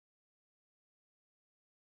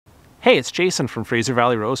Hey, it's Jason from Fraser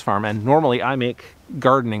Valley Rose Farm, and normally I make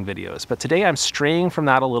gardening videos, but today I'm straying from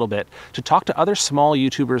that a little bit to talk to other small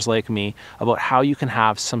YouTubers like me about how you can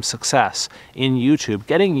have some success in YouTube,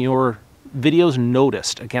 getting your videos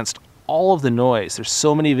noticed against all of the noise. There's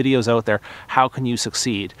so many videos out there. How can you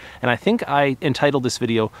succeed? And I think I entitled this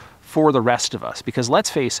video For the Rest of Us, because let's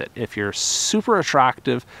face it, if you're super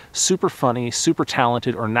attractive, super funny, super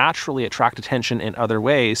talented, or naturally attract attention in other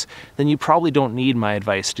ways, then you probably don't need my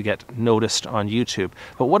advice to get noticed on YouTube.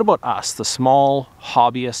 But what about us, the small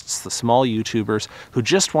hobbyists, the small YouTubers who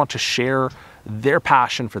just want to share their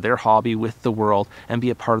passion for their hobby with the world and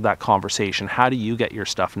be a part of that conversation? How do you get your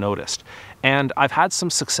stuff noticed? And I've had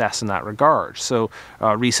some success in that regard. So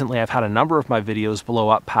recently I've had a number of my videos blow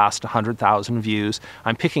up past 100,000 views.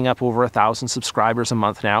 I'm picking up over 1,000 subscribers a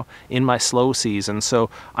month now in my slow season.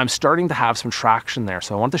 So I'm starting to have some traction there.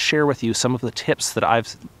 So I want to share with you some of the tips that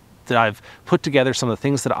I've put together, some of the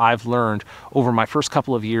things that I've learned over my first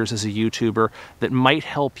couple of years as a YouTuber that might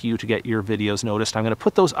help you to get your videos noticed. I'm going to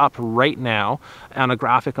put those up right now on a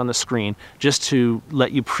graphic on the screen just to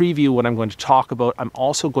let you preview what I'm going to talk about. I'm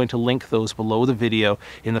also going to link those below the video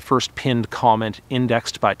in the first pinned comment,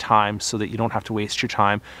 indexed by time, so that you don't have to waste your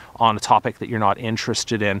time on a topic that you're not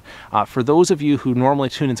interested in. For those of you who normally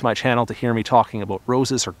tune into my channel to hear me talking about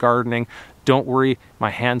roses or gardening, don't worry, my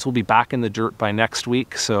hands will be back in the dirt by next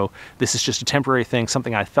week, so this is just a temporary thing,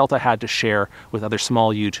 something I felt I had to share with other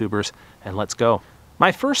small YouTubers, and let's go.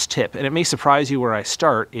 My first tip, and it may surprise you where I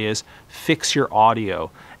start, is fix your audio.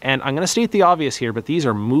 And I'm going to state the obvious here, but these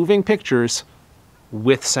are moving pictures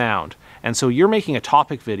with sound. And so you're making a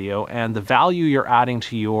topic video, and the value you're adding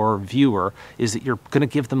to your viewer is that you're going to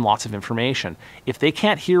give them lots of information. If they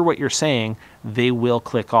can't hear what you're saying, they will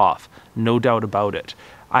click off, no doubt about it.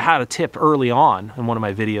 I had a tip early on in one of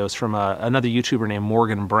my videos from another YouTuber named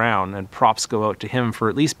Morgan Brown, and props go out to him for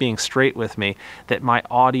at least being straight with me, that my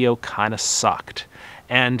audio kind of sucked.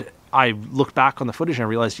 And I looked back on the footage and I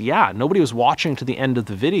realized, yeah, nobody was watching to the end of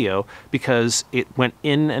the video because it went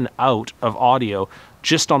in and out of audio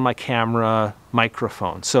just on my camera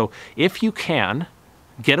microphone. So if you can,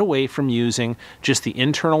 get away from using just the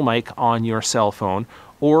internal mic on your cell phone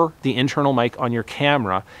or the internal mic on your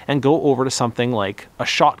camera and go over to something like a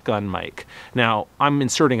shotgun mic. Now, I'm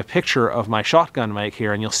inserting a picture of my shotgun mic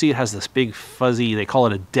here, and you'll see it has this big fuzzy, they call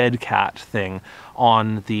it a dead cat thing,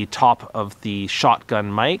 on the top of the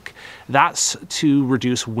shotgun mic. That's to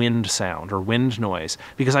reduce wind sound or wind noise,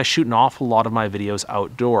 because I shoot an awful lot of my videos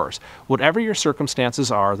outdoors. Whatever your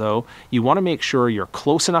circumstances are, though, you want to make sure you're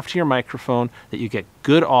close enough to your microphone that you get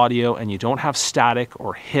good audio and you don't have static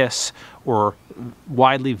or hiss or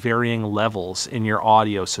widely varying levels in your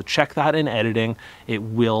audio. So check that in editing. It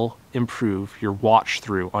will improve your watch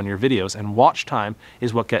through on your videos, and watch time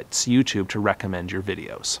is what gets YouTube to recommend your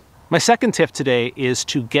videos. My second tip today is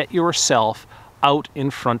to get yourself out in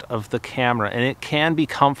front of the camera, and it can be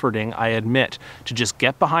comforting, I admit, to just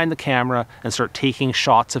get behind the camera and start taking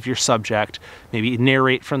shots of your subject, maybe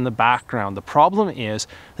narrate from the background. The problem is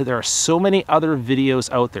that there are so many other videos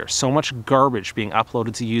out there, so much garbage being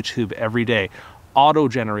uploaded to YouTube every day,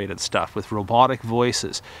 auto-generated stuff with robotic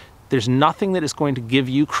voices. There's nothing that is going to give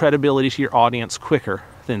you credibility to your audience quicker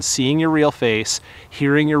than seeing your real face,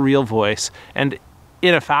 hearing your real voice, and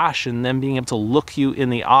in a fashion, them being able to look you in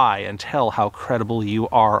the eye and tell how credible you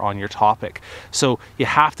are on your topic. So you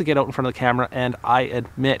have to get out in front of the camera, and I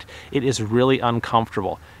admit it is really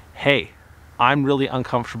uncomfortable. Hey, I'm really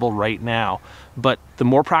uncomfortable right now, but the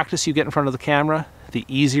more practice you get in front of the camera, the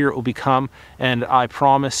easier it will become, and I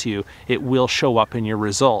promise you it will show up in your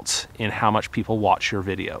results in how much people watch your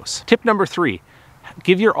videos. Tip number 3,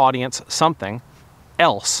 give your audience something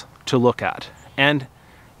else to look at. And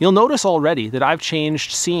you'll notice already that I've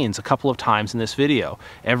changed scenes a couple of times in this video.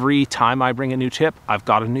 Every time I bring a new tip, I've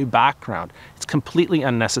got a new background. It's completely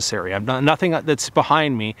unnecessary. Nothing that's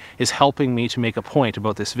behind me is helping me to make a point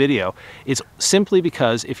about this video. It's simply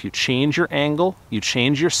because if you change your angle, you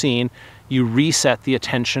change your scene, you reset the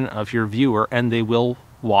attention of your viewer, and they will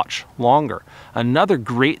watch longer. Another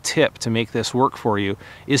great tip to make this work for you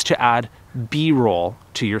is to add B-roll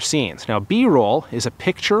to your scenes. Now, B-roll is a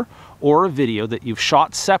picture or a video that you've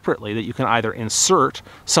shot separately that you can either insert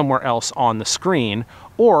somewhere else on the screen,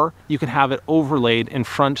 or you can have it overlaid in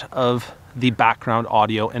front of the background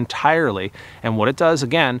audio entirely. And what it does,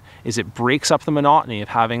 again, is it breaks up the monotony of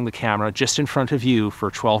having the camera just in front of you for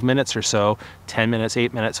 12 minutes or so, 10 minutes,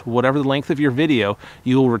 8 minutes, whatever the length of your video.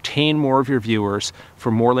 You will retain more of your viewers for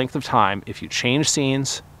more length of time if you change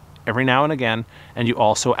scenes every now and again, and you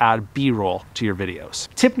also add B-roll to your videos.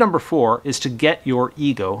 Tip number 4 is to get your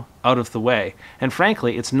ego out of the way. And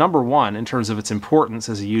frankly, it's number 1 in terms of its importance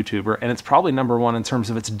as a YouTuber, and it's probably number 1 in terms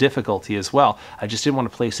of its difficulty as well. I just didn't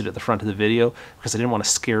want to place it at the front of the video because I didn't want to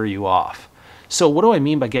scare you off. So what do I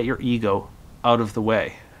mean by get your ego out of the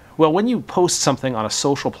way? Well, when you post something on a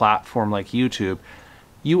social platform like YouTube,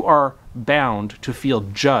 you are bound to feel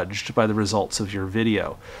judged by the results of your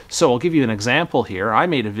video. So I'll give you an example here. I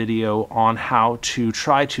made a video on how to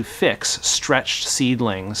try to fix stretched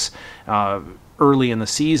seedlings early in the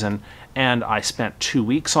season, and I spent 2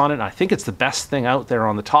 weeks on it. I think it's the best thing out there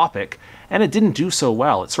on the topic, and it didn't do so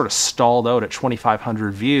well. It sort of stalled out at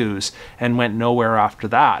 2,500 views and went nowhere after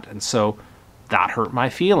that, and so that hurt my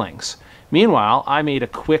feelings. Meanwhile, I made a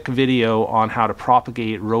quick video on how to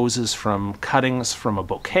propagate roses from cuttings from a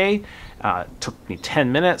bouquet. It took me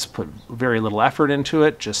 10 minutes, put very little effort into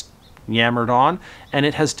it, just yammered on, and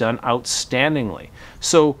it has done outstandingly.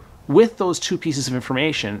 So with those 2 pieces of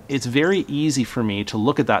information, it's very easy for me to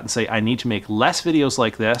look at that and say, I need to make less videos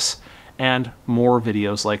like this and more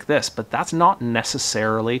videos like this. But that's not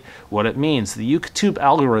necessarily what it means. The YouTube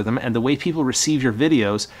algorithm and the way people receive your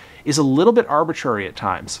videos is a little bit arbitrary at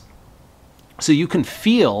times. So you can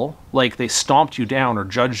feel like they stomped you down or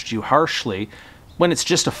judged you harshly when it's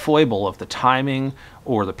just a foible of the timing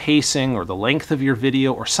or the pacing or the length of your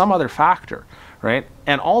video or some other factor, right?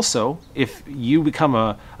 And also, if you become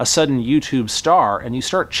a sudden YouTube star and you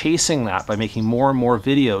start chasing that by making more and more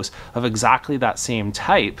videos of exactly that same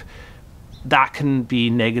type, that can be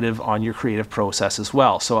negative on your creative process as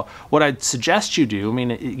well. So what I'd suggest you do, I mean,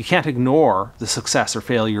 you can't ignore the success or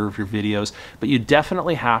failure of your videos, but you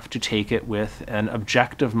definitely have to take it with an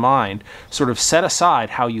objective mind, sort of set aside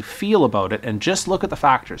how you feel about it and just look at the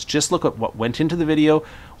factors. Just look at what went into the video,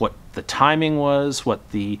 what the timing was, what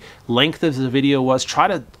the length of the video was. Try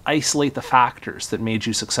to isolate the factors that made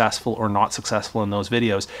you successful or not successful in those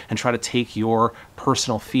videos and try to take your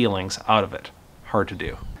personal feelings out of it. Hard to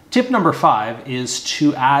do. Tip number 5 is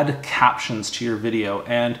to add captions to your video.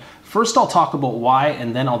 And first I'll talk about why,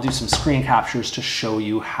 and then I'll do some screen captures to show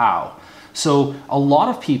you how. So a lot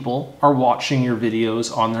of people are watching your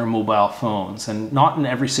videos on their mobile phones, and not in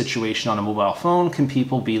every situation on a mobile phone can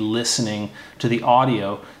people be listening to the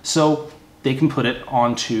audio. So they can put it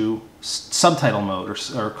onto subtitle mode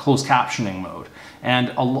or closed captioning mode. And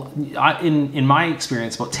in my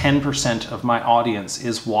experience, about 10% of my audience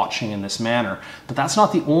is watching in this manner. But that's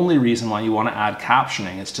not the only reason why you want to add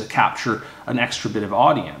captioning, is to capture an extra bit of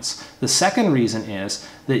audience. The second reason is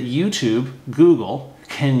that YouTube, Google,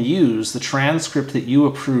 can use the transcript that you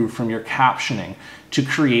approve from your captioning to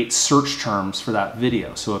create search terms for that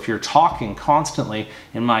video. So if you're talking constantly,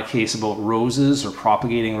 in my case, about roses or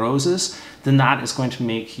propagating roses, then that is going to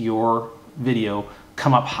make your video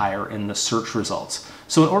come up higher in the search results.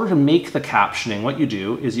 So in order to make the captioning, what you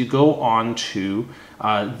do is you go on to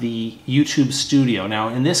the YouTube Studio. Now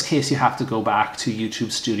in this case you have to go back to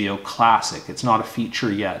YouTube Studio Classic. It's not a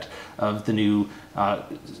feature yet of the new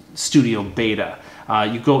Studio Beta.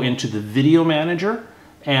 You go into the Video Manager,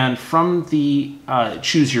 and from the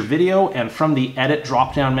choose your video, and from the Edit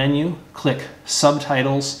drop-down menu, click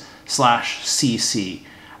Subtitles/CC.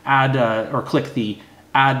 Or click the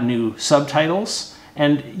Add New Subtitles.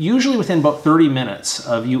 And usually within about 30 minutes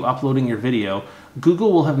of you uploading your video,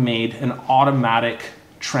 Google will have made an automatic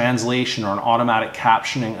translation or an automatic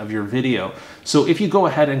captioning of your video. So if you go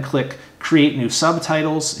ahead and click Create New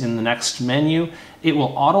Subtitles in the next menu, it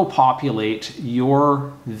will auto-populate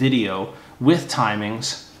your video with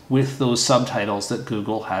timings with those subtitles that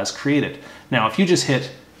Google has created. Now, if you just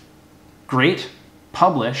hit Great,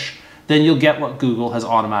 Publish, then you'll get what Google has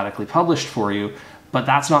automatically published for you. But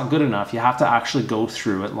that's not good enough. You have to actually go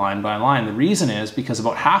through it line by line. The reason is because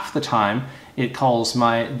about half the time it calls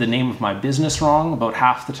the name of my business wrong. About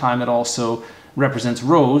half the time it also represents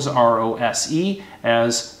Rose, R-O-S-E,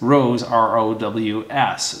 as Rose,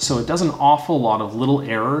 R-O-W-S. So it does an awful lot of little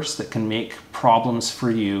errors that can make problems for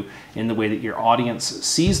you in the way that your audience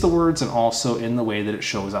sees the words and also in the way that it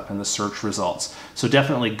shows up in the search results. So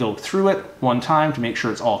definitely go through it one time to make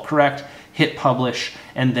sure it's all correct. Hit publish,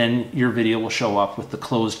 and then your video will show up with the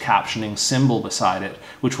closed captioning symbol beside it,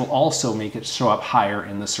 which will also make it show up higher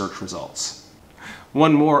in the search results.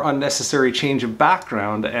 One more unnecessary change of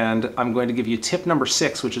background, and I'm going to give you tip number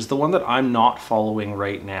 6, which is the one that I'm not following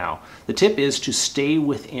right now. The tip is to stay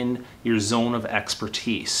within your zone of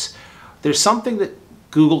expertise. There's something that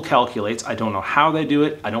Google calculates. I don't know how they do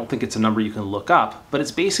it. I don't think it's a number you can look up, but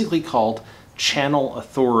it's basically called channel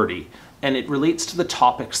authority, and it relates to the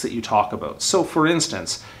topics that you talk about. So for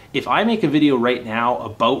instance, if I make a video right now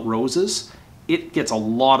about roses, it gets a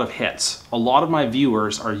lot of hits. A lot of my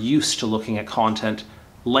viewers are used to looking at content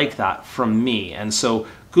like that from me. And so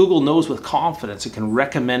Google knows with confidence it can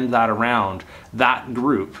recommend that around that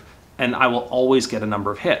group, and I will always get a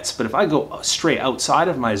number of hits. But if I go straight outside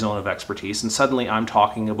of my zone of expertise and suddenly I'm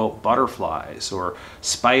talking about butterflies or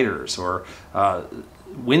spiders or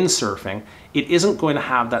windsurfing, it isn't going to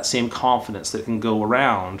have that same confidence that it can go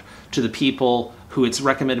around to the people who it's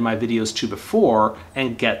recommended my videos to before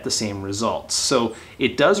and get the same results. So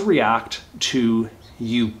it does react to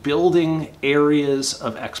you building areas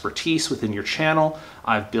of expertise within your channel.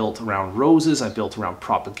 I've built around roses, I've built around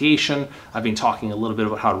propagation, I've been talking a little bit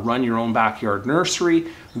about how to run your own backyard nursery.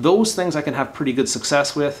 Those things I can have pretty good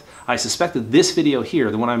success with. I suspect that this video here,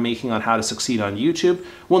 the one I'm making on how to succeed on YouTube,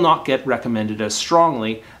 will not get recommended as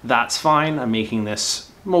strongly. That's fine. I'm making this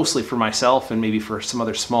mostly for myself and maybe for some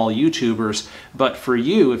other small YouTubers, but for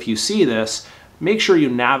you, if you see this, make sure you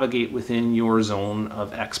navigate within your zone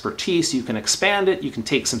of expertise. You can expand it, you can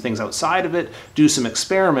take some things outside of it, do some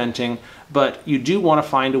experimenting, but you do want to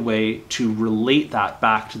find a way to relate that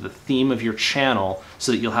back to the theme of your channel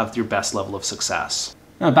so that you'll have your best level of success.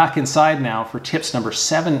 Now back inside now for tips number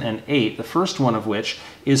 7 and 8, the first one of which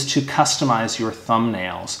is to customize your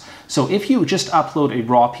thumbnails. So if you just upload a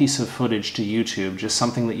raw piece of footage to YouTube, just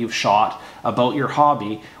something that you've shot about your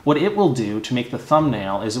hobby, what it will do to make the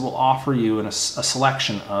thumbnail is it will offer you a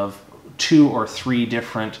selection of 2 or 3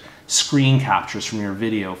 different screen captures from your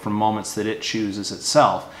video from moments that it chooses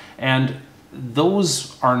itself. And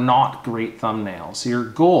those are not great thumbnails. Your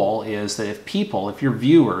goal is that if your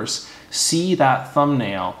viewers see that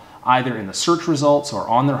thumbnail either in the search results or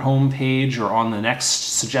on their home page or on the next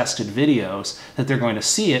suggested videos, that they're going to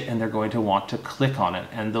see it and they're going to want to click on it.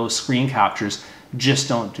 And those screen captures just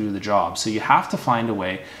don't do the job. So you have to find a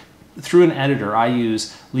way. Through an editor, I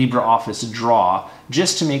use LibreOffice Draw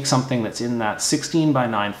just to make something that's in that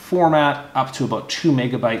 16:9 format up to about 2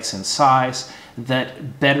 megabytes in size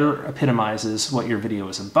that better epitomizes what your video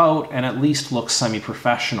is about and at least looks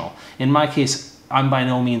semi-professional. In my case, I'm by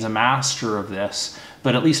no means a master of this,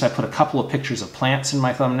 but at least I put a couple of pictures of plants in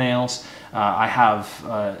my thumbnails. I have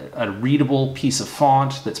a readable piece of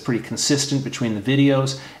font that's pretty consistent between the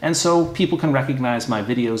videos, and so people can recognize my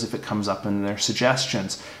videos if it comes up in their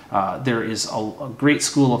suggestions. There is a great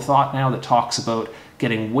school of thought now that talks about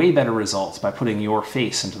getting way better results by putting your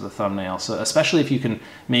face into the thumbnail. So especially if you can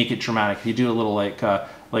make it dramatic, if you do a little like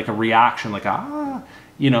a reaction, like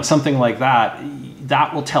something like that,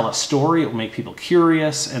 that will tell a story, it will make people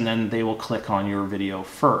curious, and then they will click on your video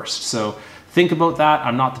first. So think about that.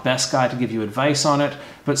 I'm not the best guy to give you advice on it,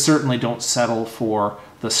 but certainly don't settle for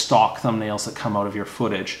the stock thumbnails that come out of your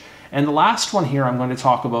footage. And the last one here I'm going to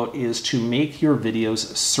talk about is to make your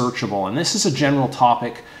videos searchable. And this is a general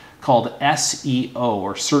topic called SEO,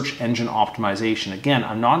 or search engine optimization. Again,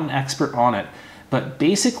 I'm not an expert on it, but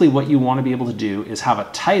basically what you want to be able to do is have a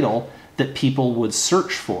title that people would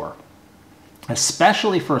search for,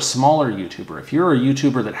 especially for a smaller YouTuber. If you're a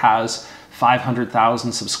YouTuber that has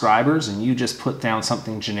 500,000 subscribers and you just put down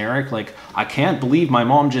something generic like, "I can't believe my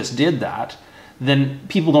mom just did that," then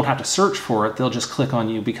people don't have to search for it, they'll just click on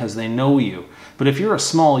you because they know you. But if you're a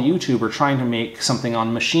small YouTuber trying to make something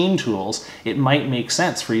on machine tools, it might make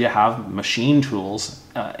sense for you to have machine tools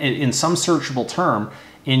in some searchable term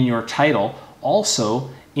in your title, also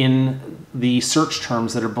in the search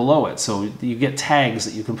terms that are below it. So you get tags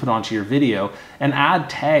that you can put onto your video, and add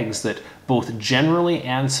tags that both generally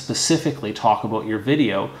and specifically talk about your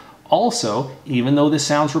video. Also, even though this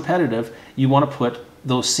sounds repetitive, you want to put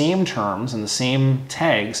those same terms and the same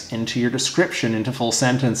tags into your description, into full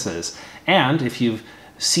sentences. And if you've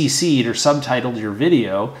CC'd or subtitled your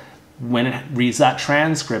video, when it reads that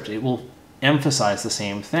transcript, it will emphasize the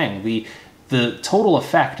same thing. The total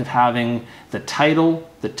effect of having the title,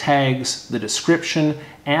 the tags, the description,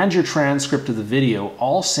 and your transcript of the video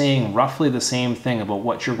all saying roughly the same thing about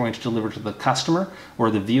what you're going to deliver to the customer or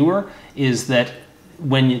the viewer is that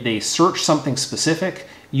when they search something specific,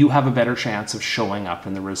 you have a better chance of showing up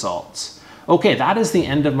in the results. Okay, that is the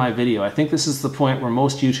end of my video. I think this is the point where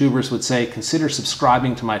most YouTubers would say, consider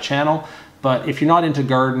subscribing to my channel. But if you're not into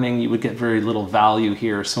gardening, you would get very little value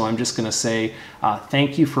here. So I'm just gonna say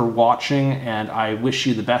thank you for watching, and I wish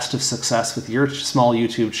you the best of success with your small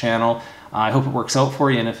YouTube channel. I hope it works out for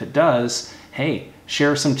you, and if it does, hey,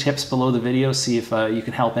 share some tips below the video, see if you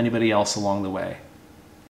can help anybody else along the way.